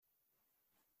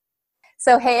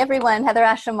So, hey everyone, Heather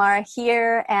Ashamara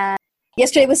here, and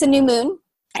yesterday was a new moon,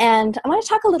 and I want to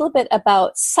talk a little bit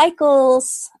about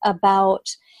cycles, about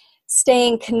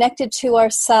staying connected to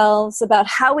ourselves, about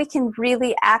how we can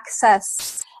really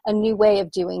access a new way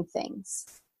of doing things.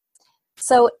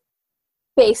 So,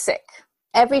 basic.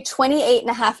 Every 28 and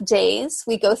a half days,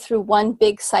 we go through one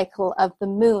big cycle of the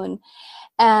moon.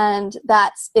 And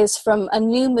that is from a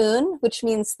new moon, which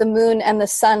means the moon and the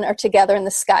sun are together in the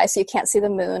sky, so you can't see the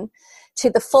moon, to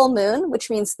the full moon, which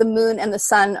means the moon and the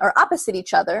sun are opposite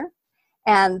each other,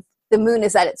 and the moon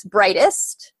is at its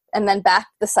brightest, and then back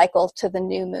the cycle to the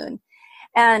new moon.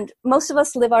 And most of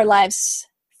us live our lives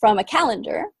from a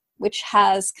calendar, which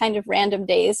has kind of random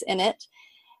days in it,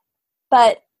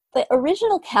 but the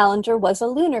original calendar was a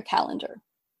lunar calendar.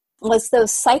 Was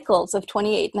those cycles of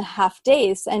 28 and a half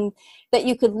days, and that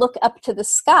you could look up to the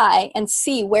sky and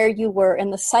see where you were in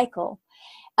the cycle.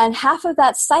 And half of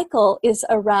that cycle is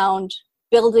around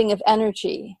building of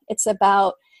energy. It's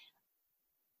about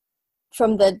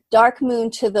from the dark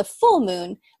moon to the full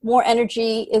moon, more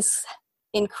energy is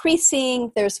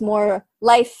increasing, there's more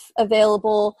life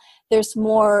available, there's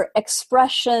more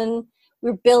expression,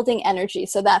 we're building energy.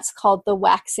 So that's called the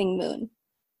waxing moon.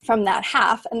 From that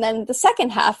half, and then the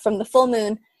second half from the full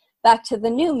moon back to the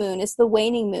new moon is the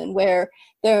waning moon, where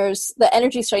there's the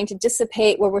energy starting to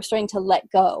dissipate, where we're starting to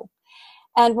let go.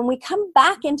 And when we come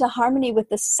back into harmony with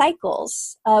the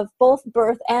cycles of both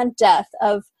birth and death,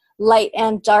 of light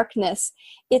and darkness,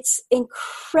 it's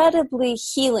incredibly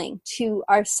healing to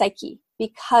our psyche,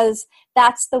 because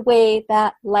that's the way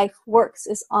that life works,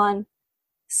 is on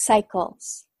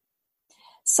cycles.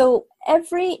 So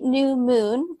every new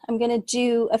moon, I'm going to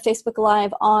do a Facebook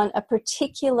Live on a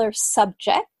particular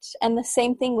subject, and the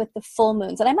same thing with the full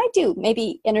moons. And I might do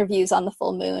maybe interviews on the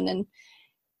full moon and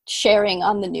sharing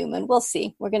on the new moon. We'll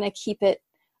see. We're going to keep it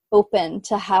open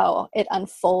to how it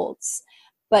unfolds.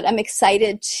 But I'm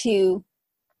excited to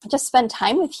just spend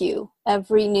time with you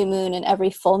every new moon and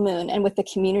every full moon and with the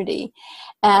community,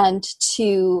 and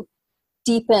to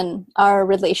deepen our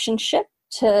relationship,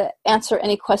 to answer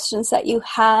any questions that you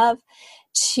have,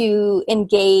 to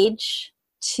engage,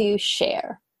 to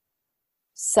share.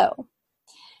 So,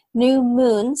 new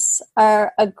moons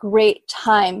are a great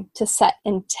time to set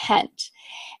intent.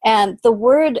 And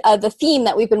the theme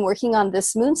that we've been working on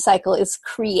this moon cycle is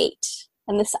create,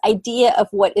 and this idea of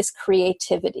what is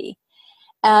creativity.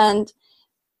 And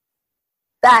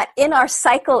that in our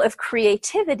cycle of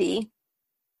creativity,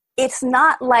 it's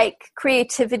not like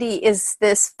creativity is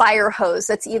this fire hose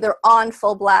that's either on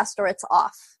full blast or it's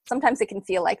off. Sometimes it can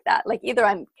feel like that. Like either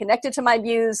I'm connected to my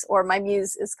muse or my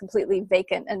muse is completely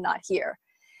vacant and not here.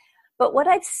 But what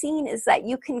I've seen is that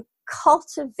you can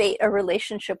cultivate a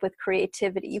relationship with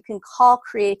creativity. You can call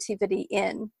creativity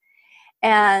in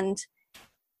and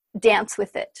dance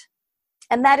with it.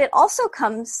 And that it also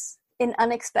comes in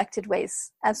unexpected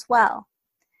ways as well.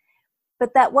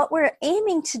 But that what we're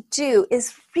aiming to do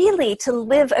is really to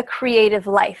live a creative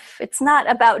life. It's not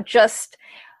about just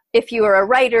if you are a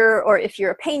writer or if you're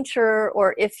a painter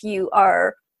or if you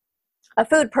are a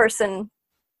food person.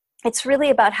 It's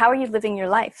really about how are you living your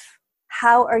life?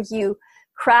 How are you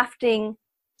crafting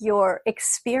your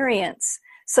experience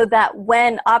so that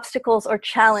when obstacles or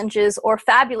challenges or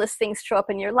fabulous things show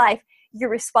up in your life, you're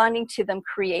responding to them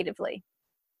creatively,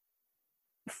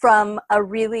 from a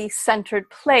really centered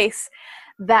place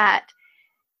that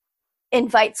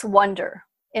invites wonder,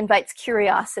 invites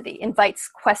curiosity, invites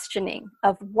questioning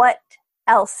of what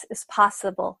else is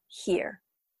possible here.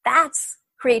 That's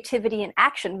creativity in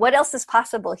action. What else is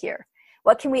possible here?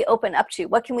 What can we open up to?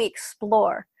 What can we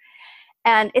explore?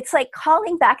 And it's like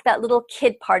calling back that little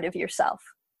kid part of yourself.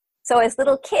 So as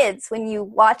little kids, when you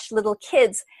watch little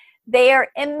kids, they are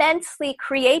immensely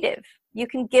creative. You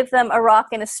can give them a rock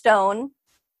and a stone,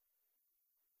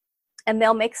 and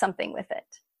they'll make something with it.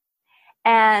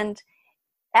 And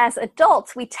as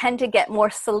adults, we tend to get more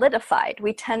solidified.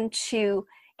 We tend to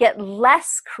get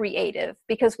less creative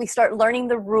because we start learning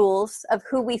the rules of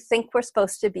who we think we're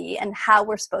supposed to be and how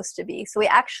we're supposed to be. So we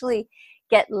actually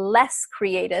get less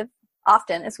creative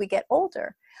often as we get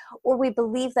older, or we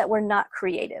believe that we're not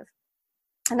creative.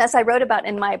 And as I wrote about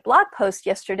in my blog post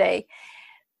yesterday,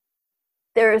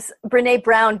 Brene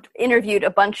Brown interviewed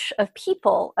a bunch of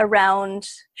people around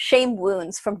shame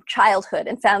wounds from childhood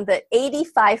and found that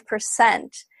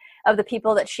 85% of the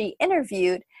people that she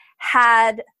interviewed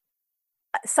had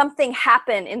something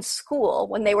happen in school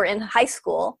when they were in high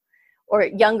school or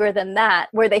younger than that,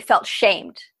 where they felt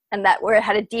shamed, and where it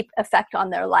had a deep effect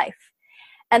on their life.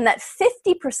 And that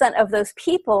 50% of those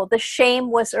people, the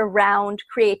shame was around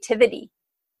creativity.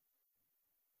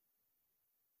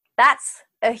 That's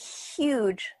a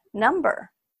huge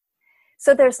number.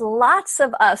 So there's lots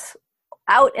of us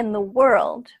out in the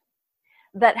world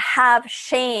that have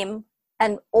shame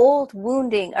and old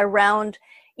wounding around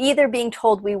either being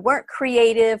told we weren't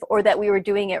creative, or that we were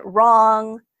doing it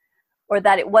wrong, or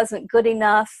that it wasn't good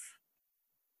enough.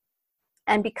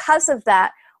 And because of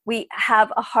that, we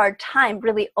have a hard time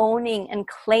really owning and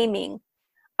claiming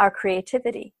our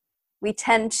creativity. We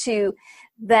tend to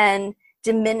then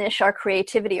diminish our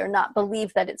creativity or not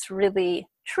believe that it's really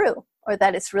true or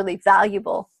that it's really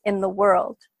valuable in the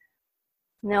world.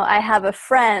 You know, I have a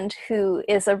friend who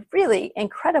is a really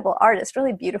incredible artist,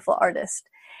 really beautiful artist.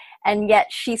 And yet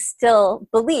she still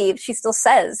believes, she still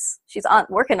says, she's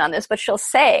working on this, but she'll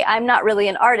say, I'm not really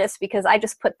an artist because I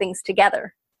just put things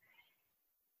together.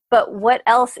 But what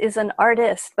else is an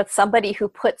artist but somebody who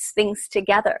puts things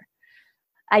together?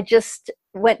 I just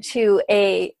went to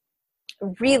a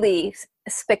really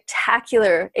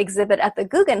spectacular exhibit at the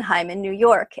Guggenheim in New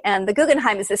York. And the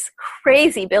Guggenheim is this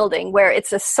crazy building where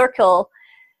it's a circle.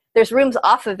 There's rooms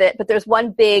off of it, but there's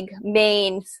one big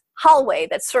main hallway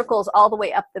that circles all the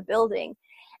way up the building.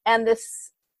 And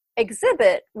this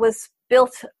exhibit was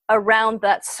built around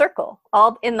that circle,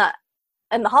 all in the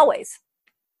hallways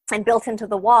and built into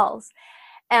the walls.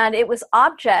 And it was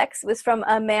objects. It was from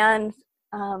a man,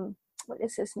 what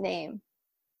is his name?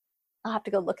 I'll have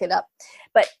to go look it up.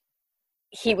 But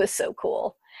he was so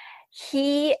cool.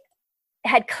 He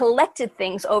had collected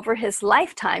things over his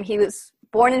lifetime. He was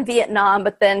born in Vietnam,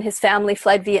 but then his family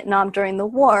fled Vietnam during the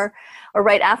war, or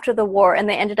right after the war, and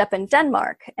they ended up in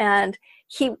Denmark. And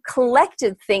he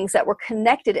collected things that were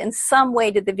connected in some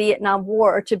way to the Vietnam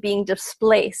War or to being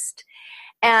displaced.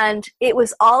 And it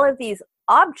was all of these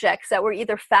objects that were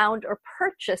either found or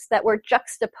purchased that were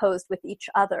juxtaposed with each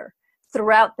other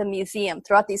throughout the museum,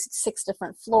 throughout these 6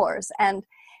 different floors. And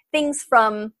things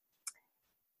from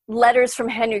letters from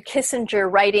Henry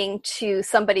Kissinger writing to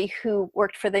somebody who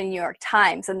worked for the New York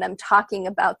Times and them talking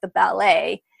about the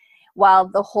ballet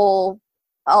while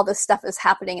all this stuff is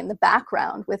happening in the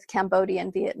background with Cambodia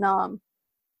and Vietnam.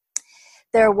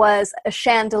 There was a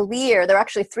chandelier. There were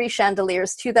actually 3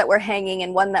 chandeliers, 2 that were hanging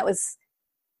and 1 that was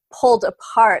pulled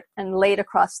apart and laid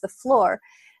across the floor,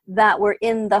 that were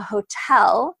in the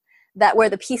hotel where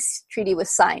the peace treaty was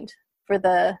signed for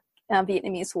the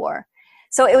Vietnamese War.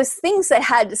 So it was things that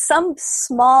had some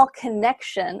small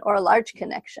connection or a large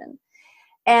connection.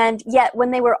 And yet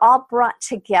when they were all brought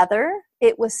together,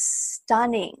 it was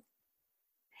stunning.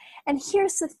 And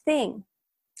here's the thing.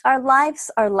 Our lives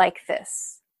are like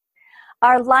this.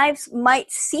 Our lives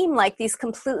might seem like these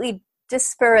completely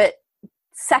disparate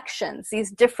sections,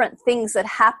 these different things that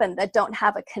happen that don't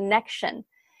have a connection.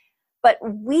 But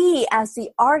we, as the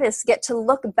artists, get to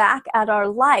look back at our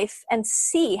life and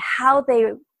see how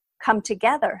they come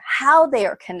together, how they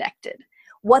are connected,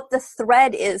 what the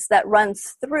thread is that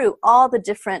runs through all the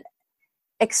different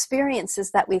experiences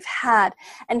that we've had,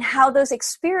 and how those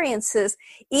experiences,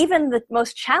 even the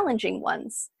most challenging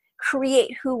ones,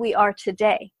 create who we are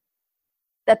today.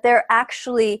 That they're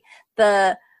actually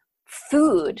the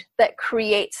food that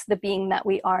creates the being that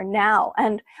we are now.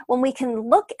 And when we can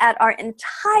look at our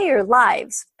entire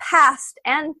lives, past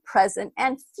and present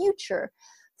and future,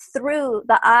 through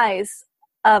the eyes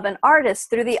of an artist,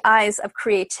 through the eyes of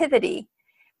creativity,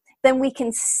 then we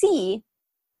can see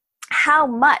how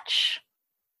much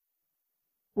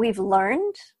we've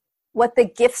learned, what the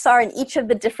gifts are in each of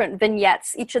the different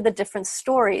vignettes, each of the different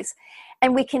stories,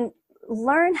 and we can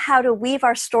learn how to weave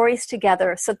our stories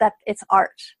together so that it's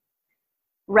art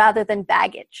rather than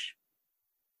baggage.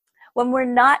 When we're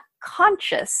not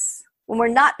conscious, when we're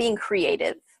not being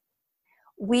creative,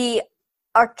 we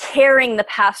are carrying the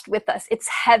past with us. It's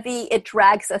heavy, it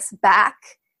drags us back.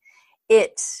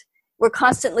 We're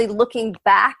constantly looking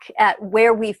back at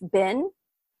where we've been,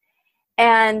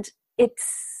 and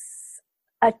it's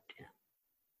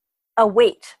a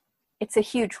weight. It's a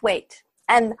huge weight.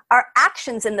 And our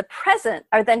actions in the present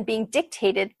are then being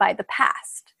dictated by the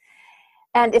past.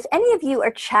 And if any of you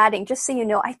are chatting, just so you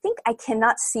know, I think I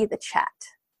cannot see the chat,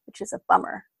 which is a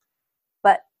bummer,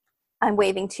 but I'm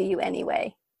waving to you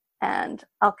anyway. And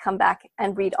I'll come back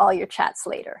and read all your chats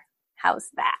later. How's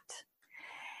that?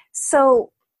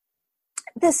 So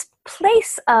this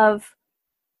place of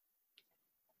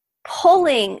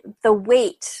pulling the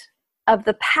weight of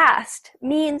the past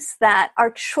means that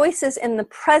our choices in the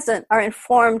present are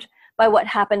informed by what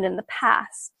happened in the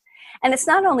past. And it's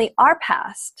not only our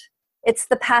past, it's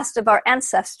the past of our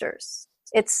ancestors.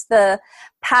 It's the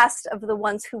past of the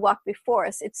ones who walked before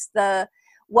us. It's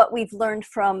what we've learned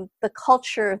from the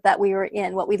culture that we were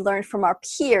in, what we learned from our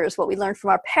peers, what we learned from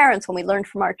our parents, when we learned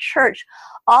from our church.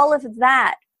 All of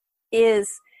that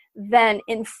is then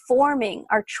informing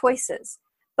our choices.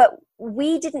 But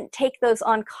we didn't take those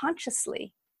on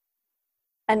consciously.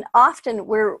 And often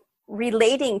we're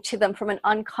relating to them from an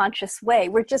unconscious way.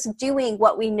 We're just doing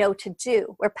what we know to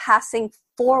do. We're passing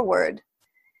forward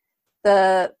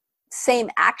the same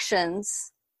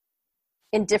actions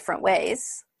in different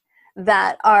ways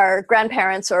that our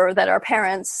grandparents or that our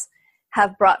parents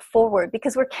have brought forward,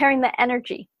 because we're carrying the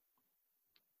energy.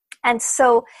 And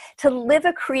so to live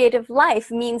a creative life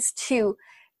means to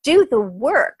do the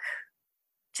work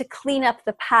to clean up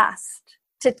the past,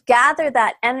 to gather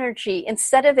that energy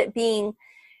instead of it being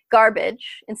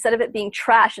garbage, instead of it being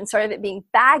trash, instead of it being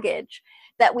baggage,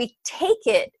 that we take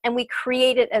it and we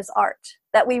create it as art,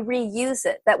 that we reuse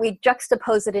it, that we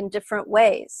juxtapose it in different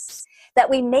ways, that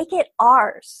we make it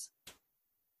ours.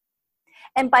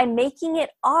 And by making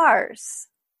it ours,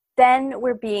 then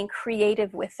we're being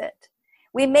creative with it.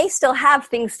 We may still have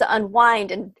things to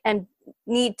unwind and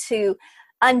need to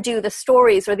undo the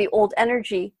stories or the old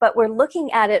energy, but we're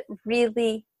looking at it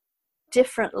really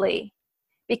differently.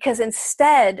 Because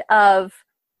instead of,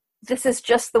 this is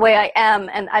just the way I am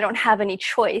and I don't have any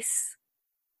choice,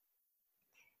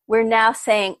 we're now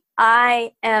saying,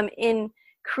 I am in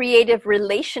creative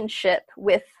relationship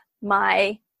with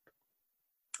my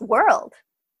world.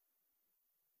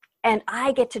 And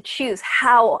I get to choose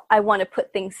how I want to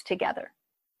put things together,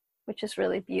 which is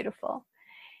really beautiful.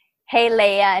 Hey,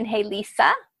 Leah, and hey,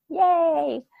 Lisa.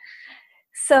 Yay.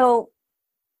 So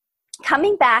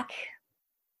coming back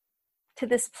to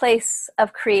this place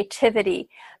of creativity,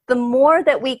 the more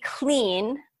that we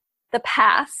clean the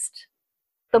past,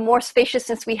 the more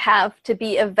spaciousness we have to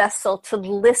be a vessel to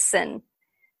listen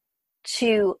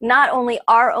to not only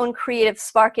our own creative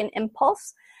spark and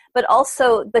impulse, but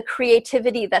also the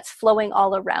creativity that's flowing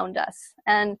all around us.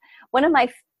 And one of my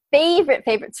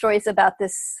favorite stories about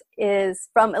this is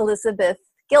from Elizabeth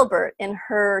Gilbert in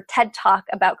her TED Talk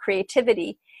about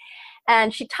creativity.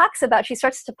 And she starts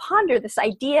to ponder this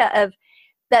idea of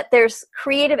that there's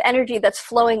creative energy that's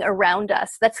flowing around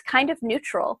us that's kind of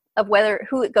neutral of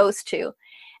who it goes to.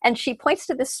 And she points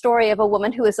to this story of a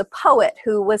woman who is a poet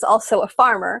who was also a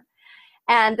farmer.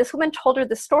 And this woman told her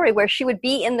the story where she would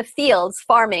be in the fields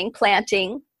farming,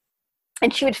 planting,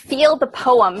 and she would feel the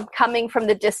poem coming from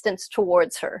the distance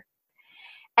towards her.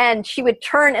 And she would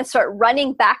turn and start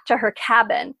running back to her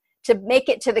cabin to make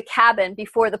it to the cabin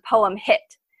before the poem hit.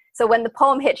 So when the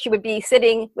poem hit, she would be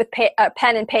sitting with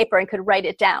pen and paper and could write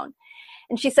it down.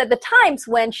 And she said the times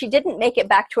when she didn't make it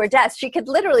back to her desk, she could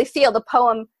literally feel the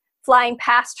poem flying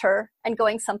past her and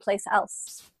going someplace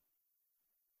else.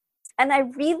 And I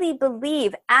really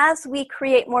believe as we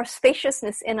create more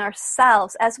spaciousness in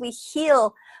ourselves, as we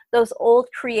heal those old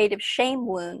creative shame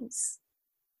wounds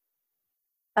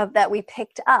that we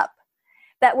picked up,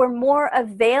 that we're more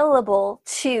available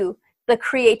to the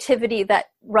creativity that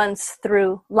runs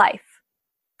through life.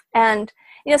 And,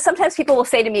 sometimes people will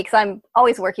say to me, because I'm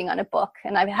always working on a book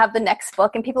and I have the next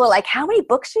book, and people are like, how many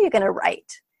books are you going to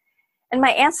write? And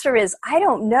my answer is, I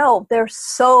don't know. There's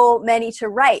so many to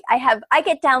write. I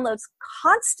get downloads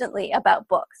constantly about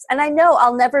books, and I know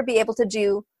I'll never be able to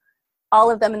do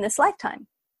all of them in this lifetime.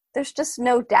 There's just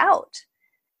no doubt.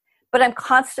 But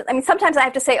sometimes I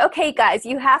have to say, okay, guys,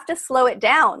 you have to slow it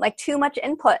down, like too much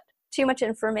input, too much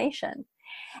information.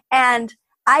 And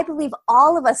I believe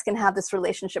all of us can have this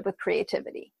relationship with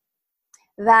creativity,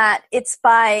 that it's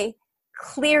by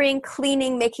cleaning,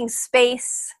 making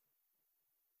space,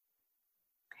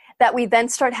 that we then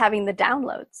start having the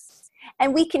downloads.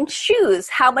 And we can choose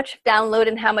how much download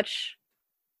and how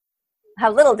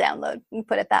little download, you can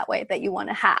put it that way, that you want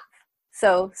to have.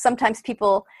 So sometimes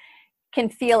people can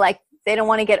feel like they don't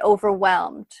want to get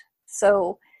overwhelmed.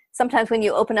 So sometimes when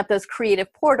you open up those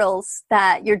creative portals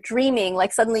that you're dreaming,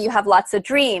 like suddenly you have lots of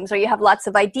dreams, or you have lots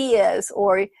of ideas,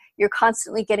 or you're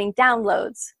constantly getting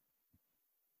downloads.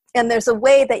 And there's a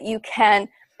way that you can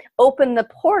open the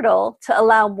portal to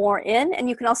allow more in, and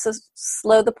you can also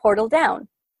slow the portal down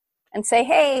and say,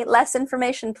 hey, less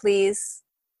information, please.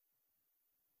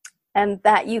 And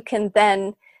that you can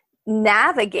then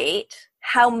navigate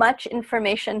how much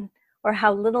information or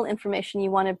how little information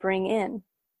you want to bring in.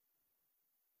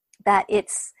 That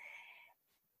it's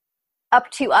up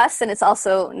to us, and it's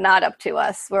also not up to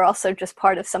us. We're also just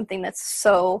part of something that's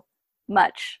so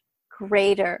much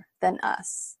greater than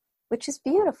us, which is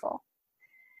beautiful.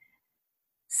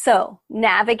 So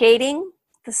navigating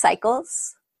the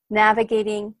cycles,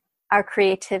 navigating our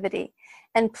creativity,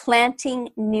 and planting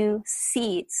new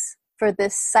seeds for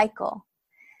this cycle.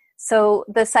 So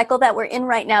the cycle that we're in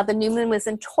right now, the new moon was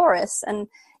in Taurus. And,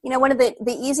 one of the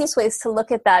easiest ways to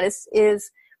look at that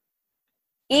is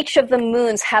each of the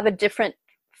moons have a different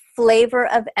flavor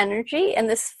of energy, and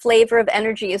this flavor of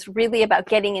energy is really about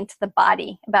getting into the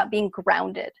body, about being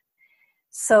grounded.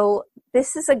 So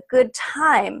this is a good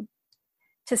time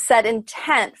to set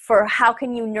intent for how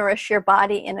can you nourish your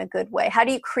body in a good way. How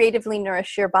do you creatively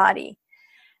nourish your body?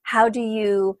 How do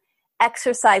you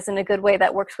exercise in a good way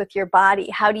that works with your body?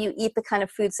 How do you eat the kind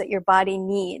of foods that your body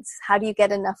needs? How do you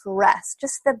get enough rest?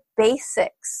 Just the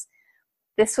basics.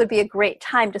 This would be a great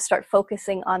time to start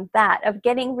focusing on that, of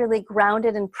getting really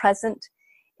grounded and present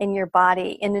in your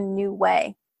body in a new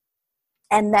way.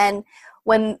 And then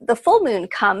when the full moon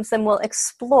comes, then we'll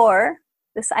explore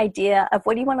this idea of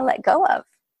what do you want to let go of?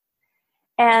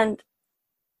 And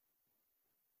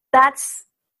that's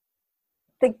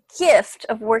the gift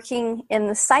of working in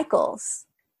the cycles,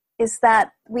 is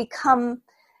that we come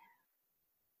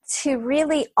to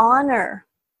really honor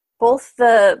both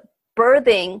the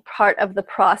birthing part of the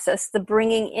process, the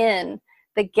bringing in,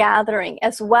 the gathering,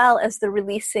 as well as the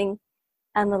releasing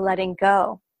and the letting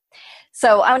go.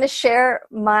 So I want to share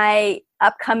my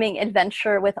upcoming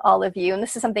adventure with all of you. And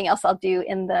this is something else I'll do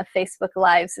in the Facebook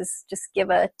Lives, is just give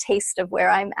a taste of where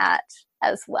I'm at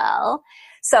as well.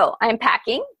 So I'm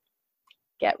packing.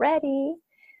 Get ready.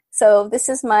 So this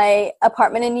is my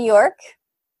apartment in New York.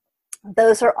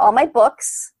 Those are all my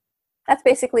books. That's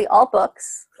basically all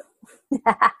books.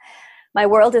 My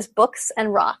world is books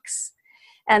and rocks.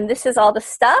 And this is all the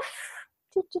stuff.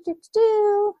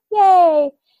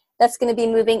 Yay! That's going to be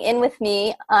moving in with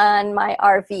me on my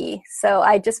RV. So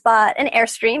I just bought an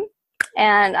Airstream,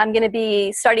 and I'm going to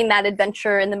be starting that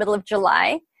adventure in the middle of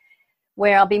July,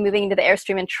 where I'll be moving into the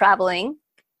Airstream and traveling.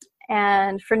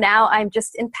 And for now, I'm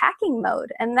just in packing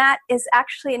mode. And that is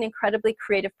actually an incredibly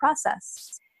creative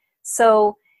process.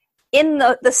 So in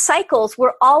the cycles,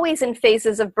 we're always in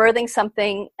phases of birthing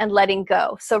something and letting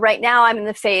go. So right now I'm in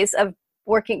the phase of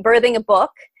birthing a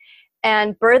book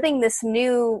and birthing this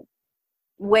new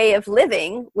way of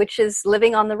living, which is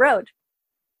living on the road.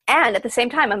 And at the same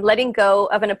time, I'm letting go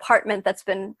of an apartment that's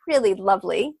been really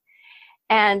lovely,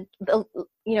 and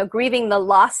grieving the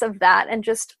loss of that, and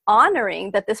just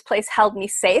honoring that this place held me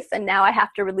safe, and now I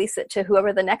have to release it to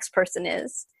whoever the next person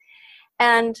is.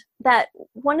 And that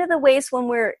one of the ways when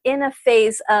we're in a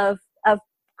phase of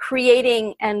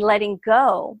creating and letting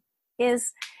go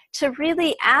is to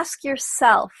really ask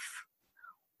yourself,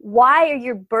 why are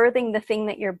you birthing the thing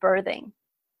that you're birthing?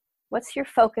 What's your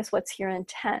focus? What's your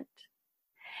intent?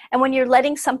 And when you're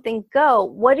letting something go,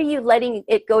 what are you letting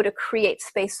it go to create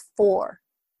space for?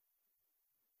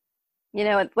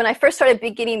 When I first started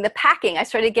beginning the packing, I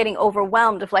started getting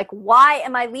overwhelmed of why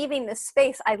am I leaving this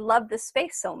space? I love this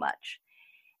space so much.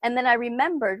 And then I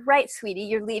remembered, right, sweetie,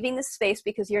 you're leaving this space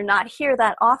because you're not here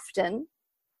that often,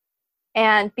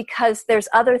 and because there's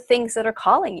other things that are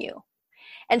calling you.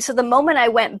 And so the moment I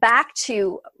went back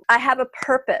to, I have a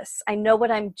purpose, I know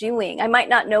what I'm doing. I might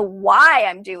not know why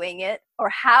I'm doing it or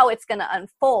how it's going to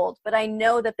unfold, but I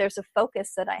know that there's a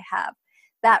focus that I have.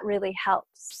 That really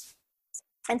helps.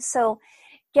 And so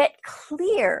get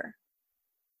clear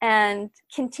and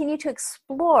continue to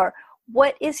explore,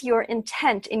 what is your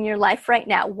intent in your life right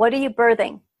now? What are you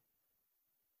birthing?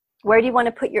 Where do you want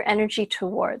to put your energy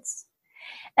towards?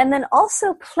 And then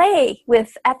also play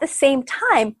with, at the same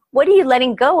time, what are you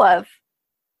letting go of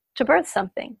to birth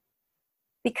something?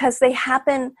 Because they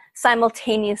happen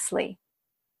simultaneously.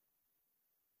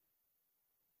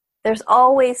 There's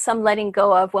always some letting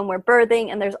go of when we're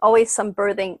birthing, and there's always some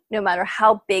birthing no matter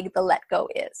how big the let go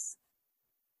is.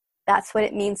 That's what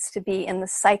it means to be in the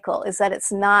cycle, is that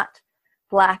it's not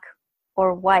black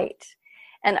or white.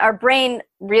 And our brain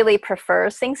really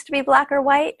prefers things to be black or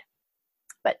white,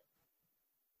 but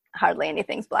hardly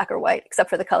anything's black or white except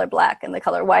for the color black and the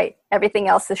color white. Everything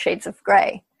else is shades of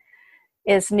gray,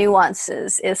 is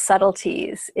nuances, is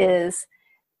subtleties, is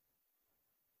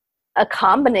a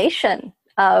combination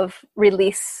of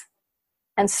release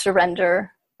and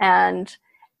surrender and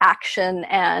action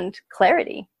and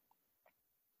clarity.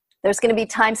 There's going to be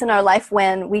times in our life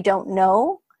when we don't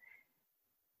know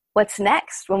what's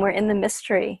next, when we're in the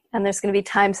mystery. And there's going to be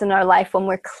times in our life when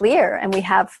we're clear and we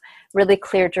have really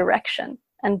clear direction.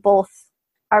 And both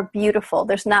are beautiful.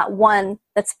 There's not one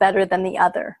that's better than the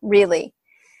other, really.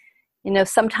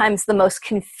 Sometimes the most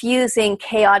confusing,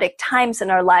 chaotic times in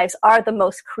our lives are the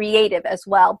most creative as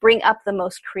well, bring up the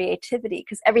most creativity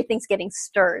because everything's getting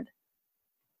stirred.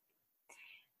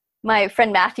 My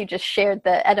friend Matthew just shared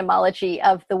the etymology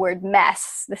of the word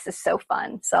mess. This is so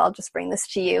fun. So I'll just bring this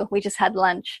to you. We just had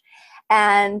lunch.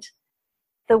 And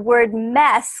the word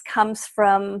mess comes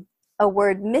from a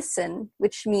word missen,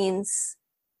 which means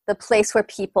the place where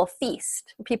people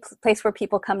feast, place where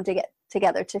people come to get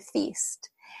together to feast.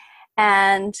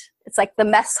 And it's like the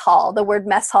mess hall. The word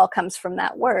mess hall comes from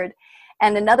that word.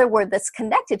 And another word that's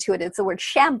connected to it is the word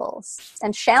shambles.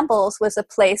 And shambles was a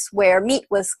place where meat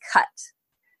was cut.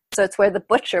 So it's where the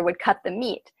butcher would cut the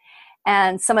meat.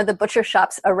 And some of the butcher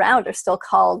shops around are still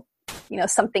called,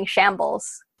 something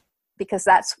shambles, because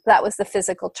that was the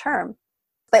physical term.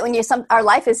 But when our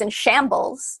life is in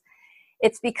shambles,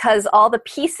 it's because all the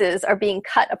pieces are being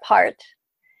cut apart.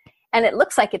 And it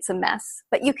looks like it's a mess,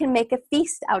 but you can make a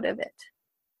feast out of it.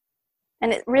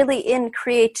 And it really, in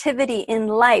creativity, in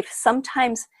life,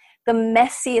 sometimes the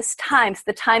messiest times,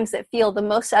 the times that feel the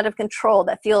most out of control,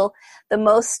 that feel the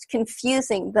most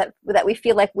confusing, that we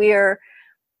feel like we're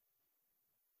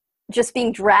just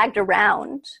being dragged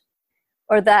around,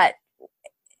 or that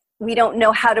we don't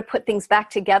know how to put things back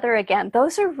together again,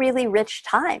 those are really rich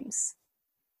times.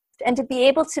 And to be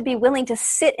able to be willing to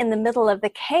sit in the middle of the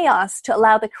chaos to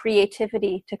allow the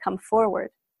creativity to come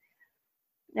forward.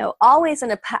 Always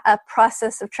in a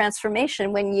process of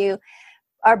transformation, when you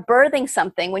are birthing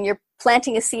something, when you're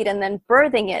planting a seed and then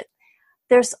birthing it,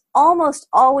 there's almost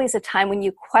always a time when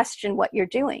you question what you're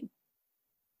doing.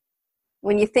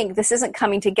 When you think, this isn't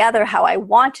coming together how I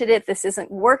wanted it, this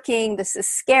isn't working, this is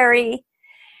scary.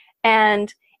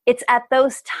 And it's at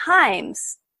those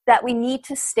times that we need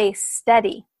to stay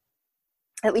steady,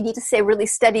 that we need to stay really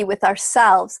steady with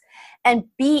ourselves and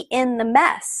be in the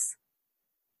mess.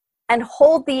 And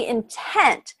hold the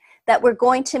intent that we're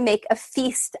going to make a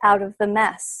feast out of the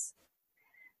mess.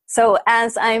 So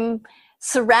as I'm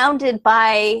surrounded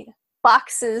by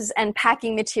boxes and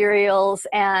packing materials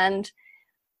and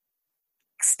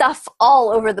stuff all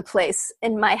over the place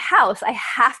in my house, I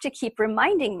have to keep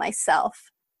reminding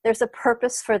myself there's a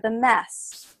purpose for the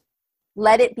mess.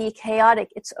 Let it be chaotic.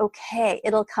 It's okay.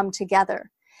 It'll come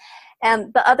together.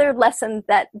 And the other lesson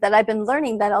that I've been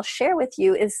learning that I'll share with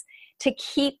you is to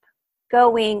keep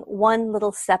going one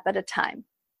little step at a time.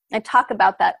 I talk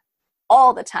about that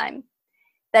all the time,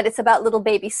 that it's about little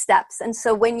baby steps. And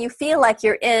so when you feel like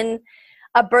you're in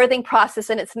a birthing process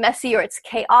and it's messy or it's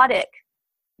chaotic,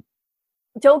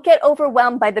 don't get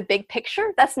overwhelmed by the big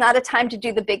picture. That's not a time to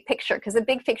do the big picture, because the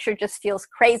big picture just feels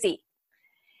crazy.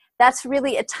 That's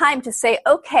really a time to say,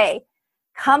 okay,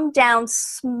 come down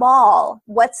small.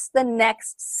 What's the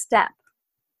next step?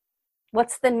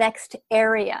 What's the next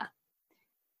area?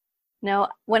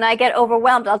 When I get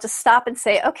overwhelmed, I'll just stop and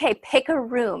say, okay, pick a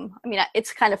room. I mean,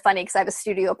 it's kind of funny because I have a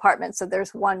studio apartment, so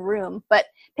there's one room, but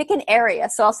pick an area.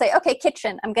 So I'll say, okay,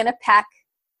 kitchen. I'm going to pack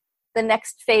the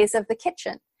next phase of the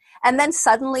kitchen. And then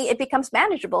suddenly it becomes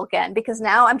manageable again, because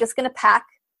now I'm just going to pack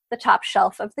the top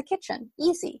shelf of the kitchen.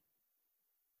 Easy.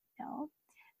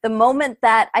 The moment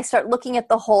that I start looking at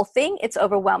the whole thing, it's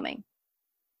overwhelming.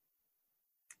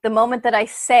 The moment that I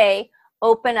say,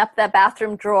 open up that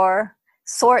bathroom drawer,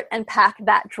 sort and pack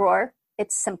that drawer,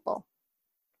 it's simple.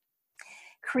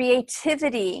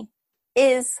 Creativity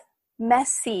is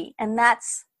messy, and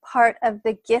that's part of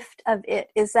the gift of it,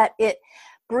 is that it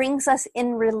brings us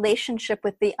in relationship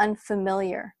with the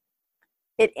unfamiliar.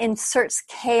 It inserts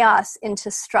chaos into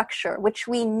structure, which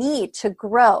we need to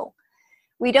grow.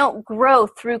 We don't grow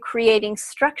through creating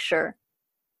structure.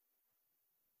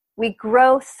 We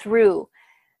grow through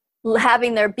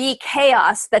having there be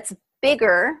chaos that's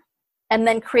bigger and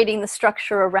then creating the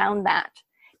structure around that.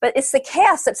 But it's the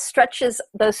chaos that stretches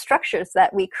those structures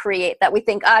that we create, that we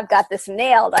think, I've got this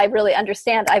nailed. I really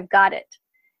understand. I've got it.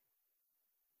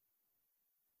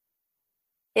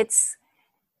 It's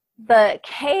the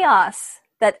chaos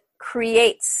that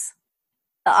creates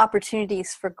the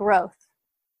opportunities for growth.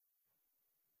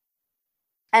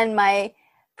 And my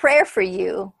prayer for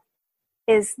you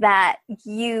is that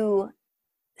you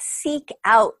seek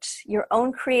out your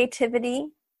own creativity,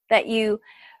 that you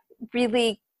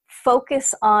really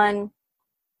focus on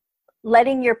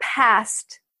letting your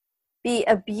past be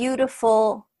a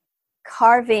beautiful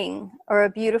carving or a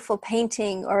beautiful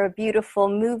painting or a beautiful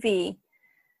movie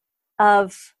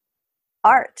of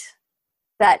art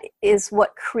that is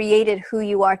what created who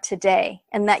you are today,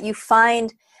 and that you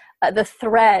find the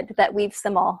thread that weaves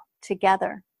them all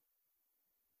together.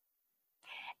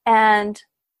 And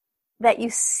that you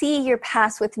see your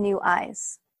past with new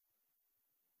eyes.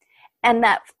 And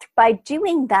that by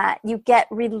doing that, you get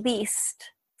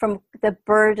released from the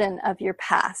burden of your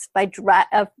past, by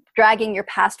dragging your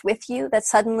past with you, that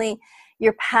suddenly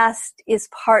your past is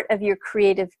part of your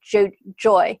creative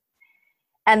joy,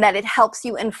 and that it helps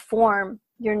you inform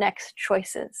your next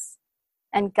choices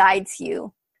and guides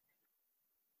you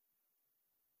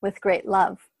with great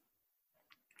love.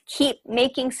 Keep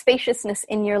making spaciousness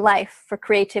in your life for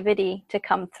creativity to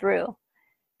come through,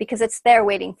 because it's there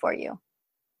waiting for you.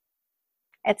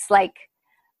 It's like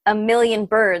a million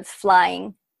birds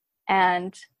flying,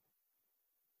 and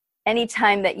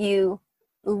anytime that you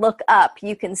look up,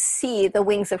 you can see the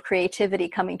wings of creativity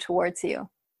coming towards you,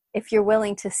 if you're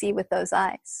willing to see with those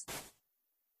eyes.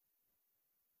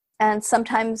 And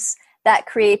sometimes that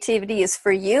creativity is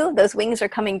for you. Those wings are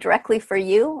coming directly for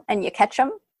you, and you catch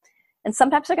them. And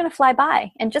sometimes they're going to fly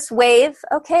by, and just wave,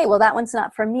 okay, well, that one's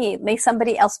not for me. May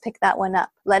somebody else pick that one up.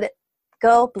 Let it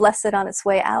go, bless it on its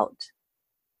way out.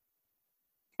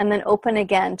 And then open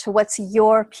again to what's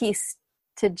your piece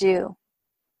to do.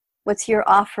 What's your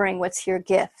offering? What's your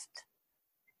gift?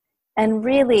 And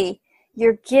really,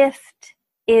 your gift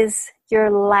is your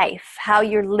life, how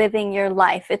you're living your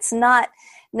life. It's not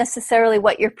necessarily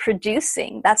what you're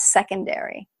producing. That's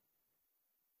secondary.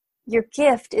 Your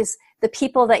gift is the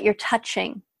people that you're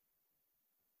touching.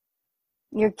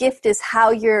 Your gift is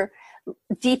how you're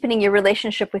deepening your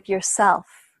relationship with yourself.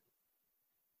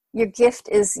 Your gift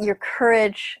is your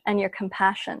courage and your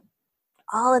compassion.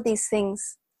 All of these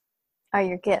things are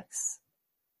your gifts.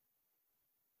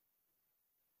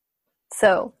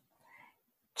 So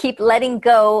keep letting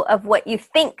go of what you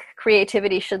think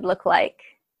creativity should look like,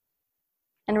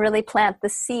 and really plant the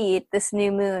seed this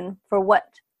new moon for what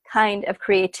kind of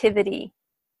creativity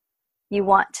you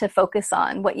want to focus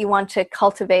on, what you want to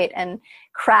cultivate and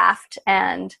craft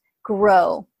and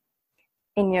grow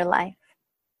in your life.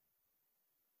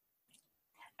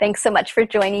 Thanks so much for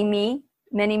joining me.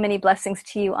 Many, many blessings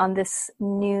to you on this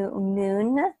new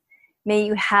moon. May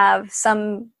you have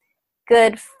some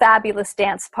good, fabulous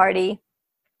dance party.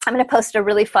 I'm going to post a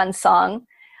really fun song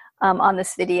on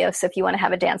this video. So if you want to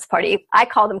have a dance party, I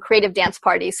call them creative dance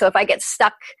parties. So if I get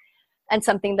stuck on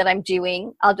something that I'm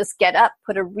doing, I'll just get up,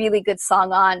 put a really good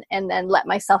song on, and then let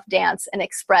myself dance and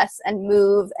express and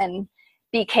move and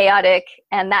be chaotic.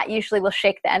 And that usually will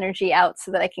shake the energy out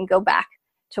so that I can go back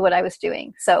to what I was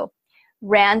doing. So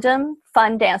random,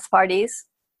 fun dance parties,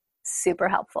 super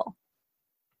helpful.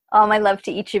 All my love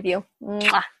to each of you.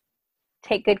 Mwah.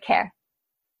 Take good care.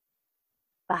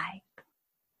 Bye.